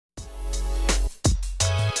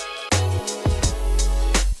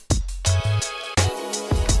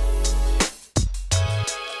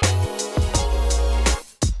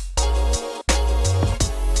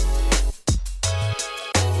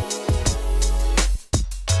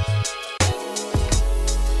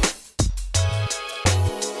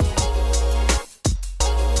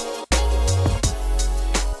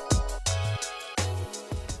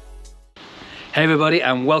Hey everybody,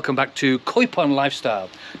 and welcome back to Koi Pond Lifestyle.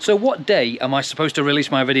 So what day am I supposed to release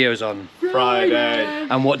my videos on? Friday.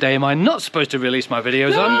 And what day am I not supposed to release my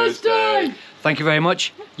videos on? Thursday. Thank you very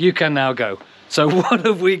much. You can now go. So what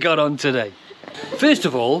have we got on today? First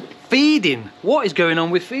of all, feeding. What is going on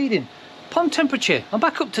with feeding? Pond temperature. I'm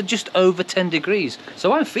back up to just over 10 degrees.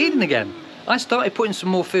 So I'm feeding again. I started putting some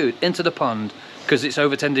more food into the pond because it's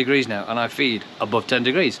over 10 degrees now and I feed above 10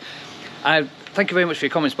 degrees. Thank you very much for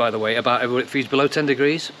your comments, by the way, about everyone that feeds below 10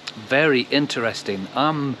 degrees. Very interesting.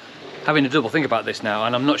 I'm having a double think about this now,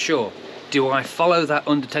 and I'm not sure. Do I follow that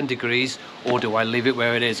under 10 degrees, or do I leave it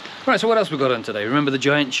where it is? Right, so what else we got on today? Remember the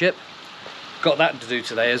giant ship? Got that to do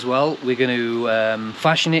today as well. We're going to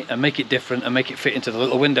fashion it and make it different and make it fit into the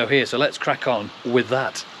little window here. So let's crack on with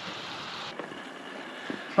that.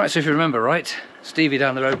 Right, so if you remember, right, Stevie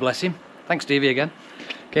down the road, bless him. Thanks, Stevie, again.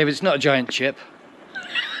 Okay, but it's not a giant chip.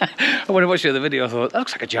 When I watched the other video, I thought, that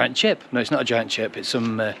looks like a giant chip. No, it's not a giant chip. It's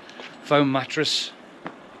some foam mattress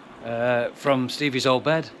from Stevie's old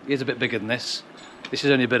bed. He is a bit bigger than this. This is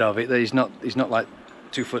only a bit of it. He's not like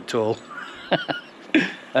 2 foot tall.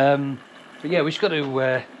 But yeah, we just got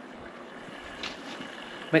to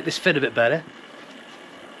make this fit a bit better.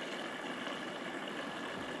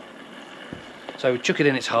 So chuck it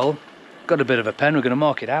in its hole. Got a bit of a pen. We're going to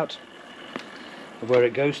mark it out of where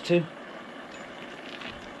it goes to.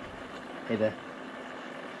 Hey there.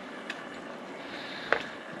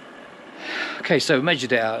 Okay, so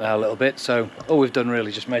measured it out now a little bit. So all we've done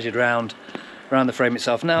really just measured around the frame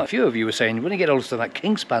itself. Now a few of you were saying when you get all to that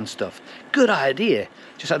Kingspan stuff, good idea.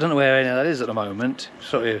 Just I don't know where any of that is at the moment.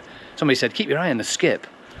 Sort of, somebody said keep your eye on the skip,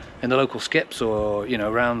 in the local skips, or you know,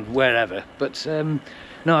 around wherever. But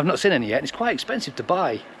no, I've not seen any yet. It's quite expensive to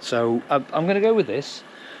buy, so I'm going to go with this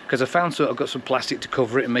because I found I've got some plastic to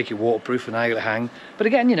cover it and make it waterproof and it'll hang. But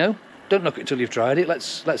again, you know, don't knock it till you've tried it.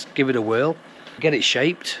 Let's give it a whirl, get it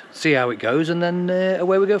shaped, see how it goes, and then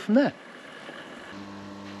away we go from there.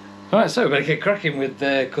 Alright, so we're going to get cracking with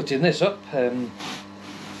cutting this up.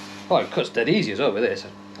 Oh, it cuts dead easy as well with this.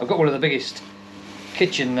 I've got one of the biggest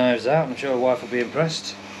kitchen knives out. I'm sure my wife will be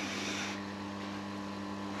impressed.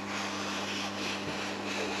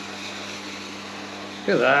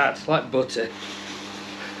 Look at that, it's like butter.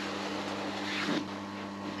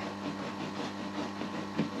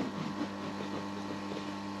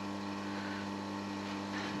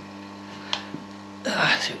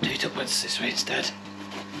 So do it upwards this way instead.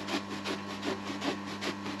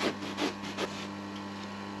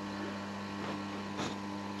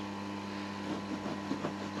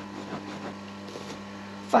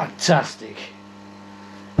 Fantastic.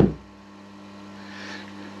 So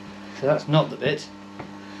that's not the bit.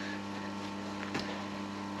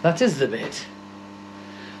 That is the bit.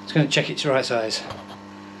 Just going to check it's right size.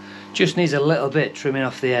 Just needs a little bit trimming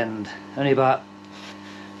off the end. Only about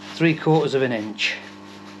 3/4 of an inch.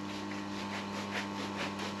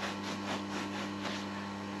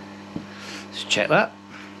 Check that.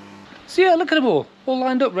 So yeah, look at them all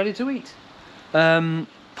lined up, ready to eat. Pond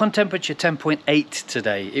temperature 10.8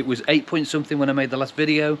 today. It was 8 point something when I made the last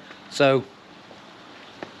video, so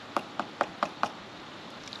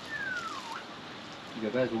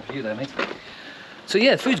there's one for you there, mate. So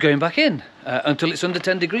yeah, the food's going back in until it's under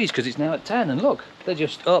 10 degrees because it's now at 10, and look, they're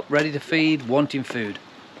just up, ready to feed, wanting food.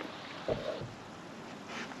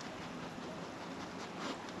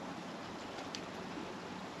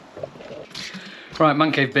 Right,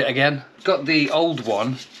 man cave bit again. Got the old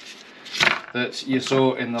one that you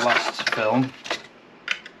saw in the last film.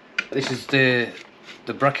 This is the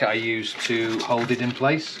bracket I use to hold it in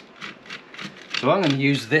place. So I'm going to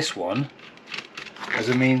use this one as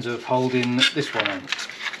a means of holding this one on.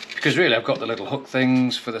 Because really I've got the little hook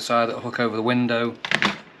things for the side that hook over the window.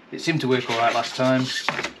 It seemed to work alright last time.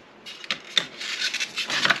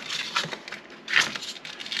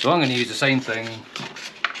 So I'm going to use the same thing.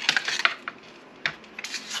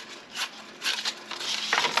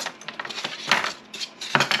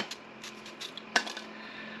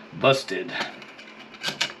 Busted.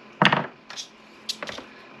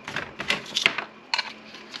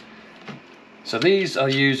 So these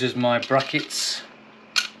I'll use as my brackets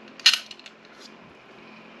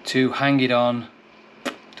to hang it on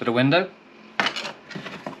to the window.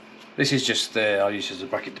 This is just I'll use as a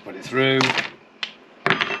bracket to put it through.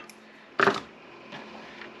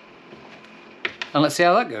 And let's see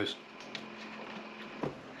how that goes.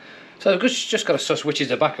 So I've just got to suss which is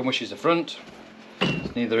the back and which is the front.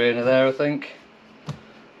 It's neither here nor there, I think.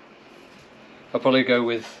 I'll probably go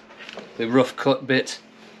with the rough cut bit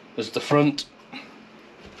as the front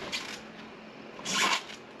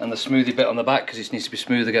and the smoothie bit on the back because it needs to be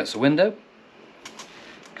smooth against the window.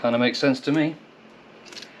 Kind of makes sense to me.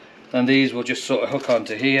 and these will just sort of hook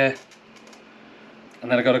onto here, and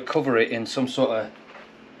then I've got to cover it in some sort of,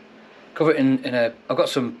 I've got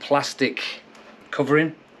some plastic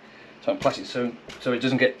covering, so it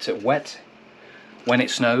doesn't get wet when it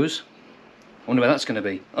snows. I wonder where that's going to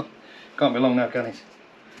be. Oh, can't be long now, can it?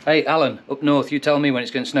 Hey Alan, up north, you tell me when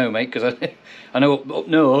it's going to snow, mate, because I know up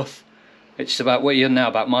north it's about, what are you now,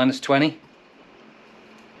 about -20.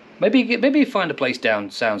 Maybe find a place down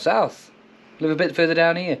south. Live a bit further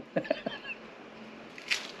down here.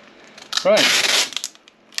 Right.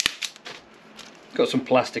 Got some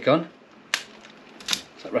plastic on.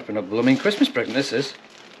 It's like wrapping up a blooming Christmas present, this is.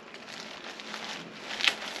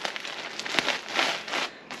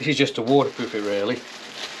 This is just to waterproof it, really.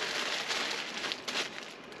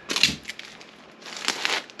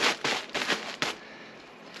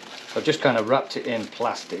 I've just kind of wrapped it in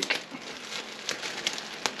plastic.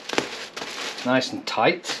 Nice and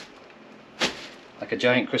tight. Like a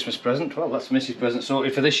giant Christmas present. Well, that's Missy's present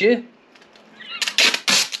sorted for this year.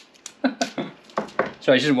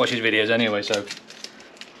 Sorry, she doesn't watch his videos anyway, so.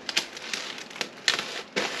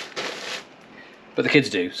 But the kids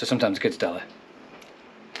do, so sometimes the kids tell her.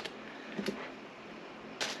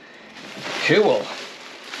 Cool.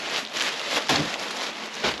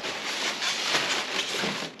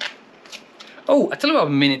 Oh, I tell you what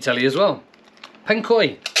I'm meaning to tell you as well.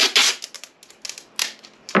 Penkoi.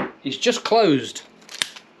 He's just closed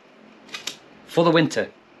for the winter.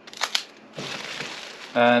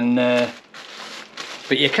 And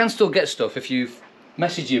but you can still get stuff if you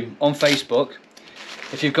message him on Facebook.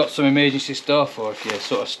 If you've got some emergency stuff, or if you're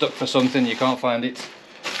sort of stuck for something, you can't find it,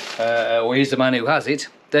 or he's the man who has it,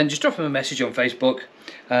 then just drop him a message on Facebook,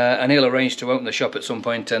 and he'll arrange to open the shop at some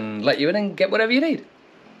point and let you in and get whatever you need.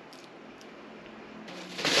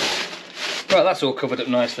 Right, that's all covered up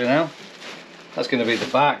nicely now. That's going to be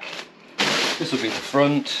the back. This will be the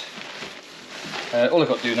front. All I've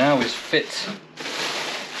got to do now is fit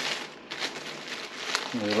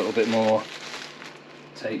a little bit more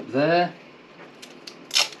tape there.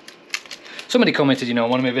 Somebody commented, you know, on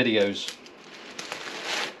one of my videos.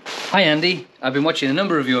 Hi Andy, I've been watching a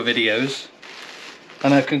number of your videos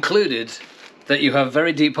and I've concluded that you have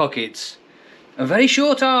very deep pockets and very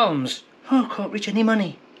short arms. Oh, I can't reach any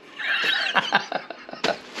money.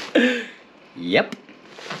 Yep.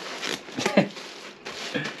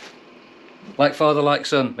 Like father, like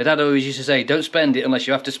son. My dad always used to say, don't spend it unless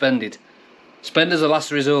you have to spend it. Spend as a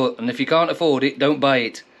last resort, and if you can't afford it, don't buy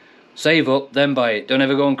it. Save up, then buy it. Don't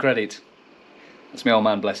ever go on credit. That's my old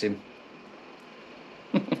man, bless him.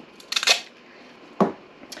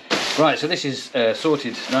 Right, so this is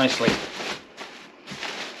sorted nicely.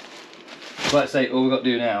 Like I say, all we've got to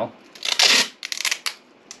do now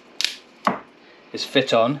is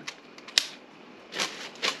fit on.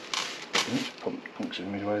 Puncture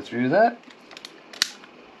my way through there.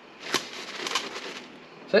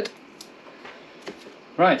 That's it.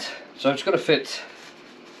 Right, so I've just got to fit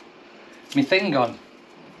my thing on.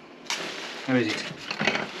 Where is it?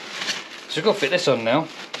 So I've got to fit this on now.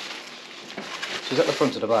 So is that the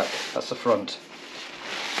front or the back? That's the front.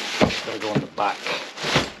 It's got to go on the back.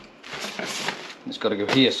 It's got to go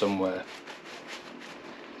here somewhere.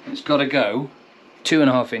 It's got to go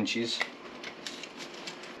 2.5 inches.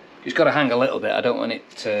 It's got to hang a little bit. I don't want it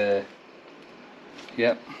to.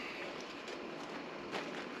 Yep.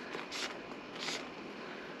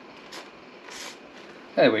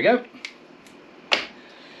 There we go.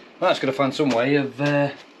 Well, that's got to find some way of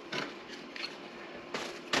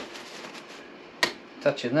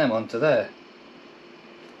attaching them onto there.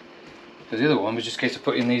 Because the other one was just a case of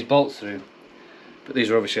putting these bolts through. But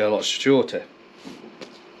these are obviously a lot shorter.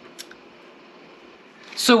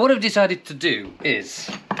 So what I've decided to do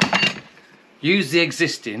is use the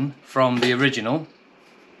existing from the original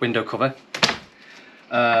window cover,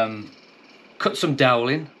 cut some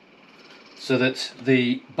doweling so that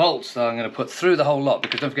the bolts that I'm going to put through the whole lot,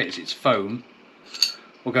 because don't forget it's foam,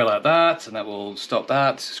 will go like that, and that will stop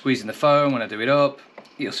that squeezing the foam when I do it up.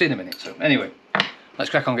 You'll see in a minute. So anyway, let's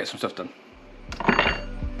crack on and get some stuff done.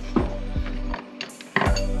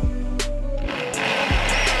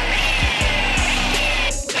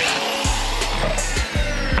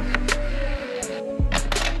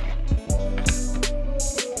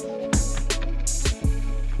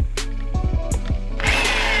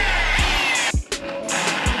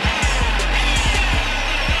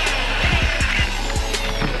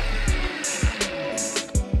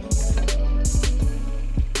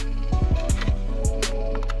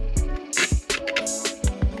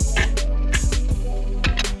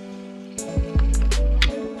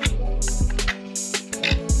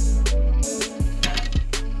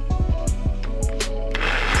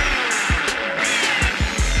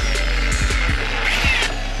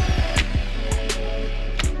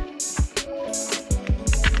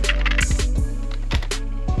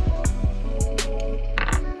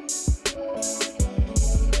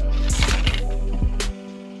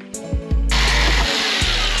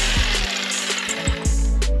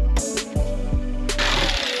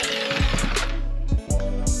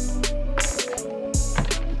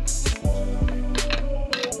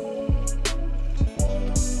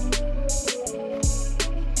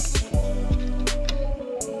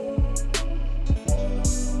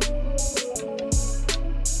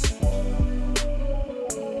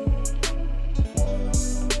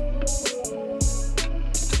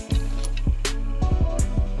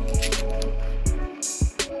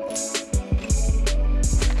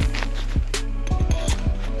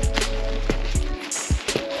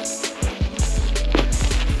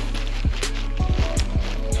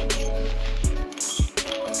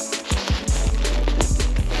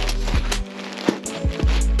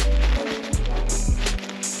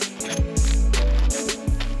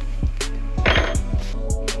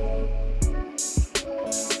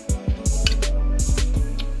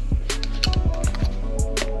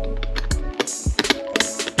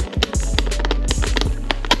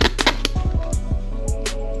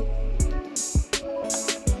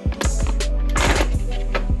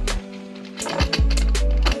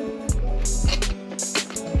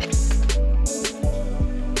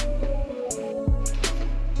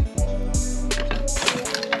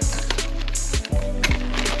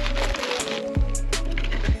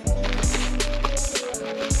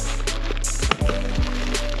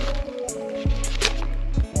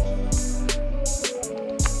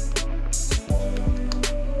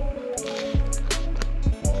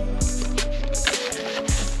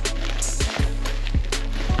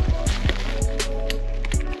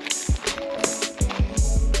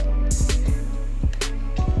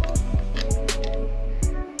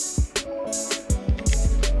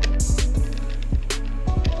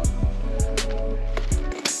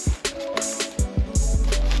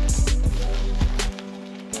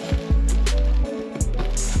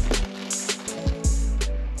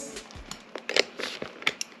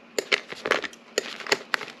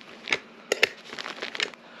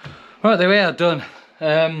 Right, there we are, done.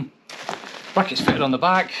 Brackets fitted on the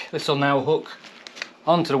back. This will now hook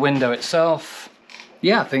onto the window itself.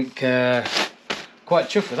 Yeah, I think quite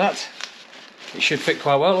chuffed with that. It should fit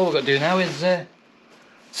quite well. All we've got to do now is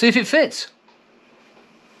see if it fits.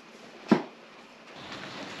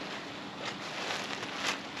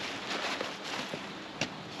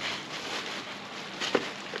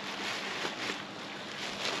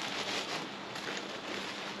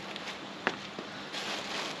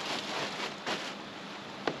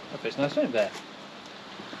 Fits nice, don't it, there?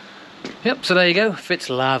 Yep, so there you go,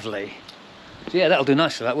 fits lovely. So yeah, that'll do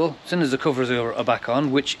nicely, that will. As soon as the covers are back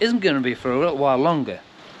on, which isn't going to be for a little while longer,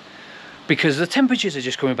 because the temperatures are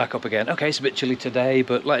just coming back up again. Okay, it's a bit chilly today,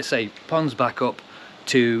 but like I say, pond's back up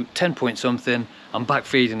to 10 point something. I'm back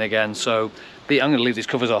feeding again, so I'm going to leave these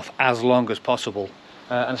covers off as long as possible.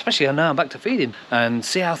 And especially now I'm back to feeding, and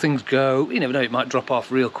see how things go. You never know, it might drop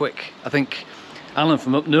off real quick. I think Alan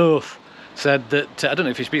from up north said that, I don't know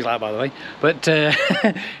if he speaks like that, by the way, but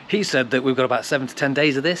he said that we've got about 7 to 10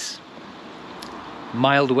 days of this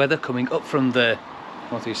mild weather coming up from the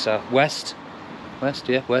northeast, south, west,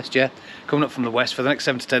 yeah, coming up from the west for the next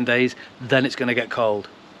 7 to 10 days. Then it's going to get cold.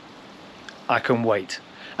 I can wait.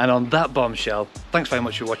 And on that bombshell, thanks very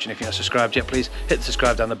much for watching. If you're not subscribed yet, please hit the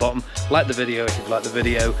subscribe down the bottom, like the video if you've liked the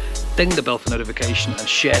video, ding the bell for notification, and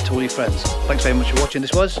share to all your friends. Thanks very much for watching.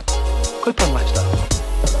 This was Quick Pond Lifestyle.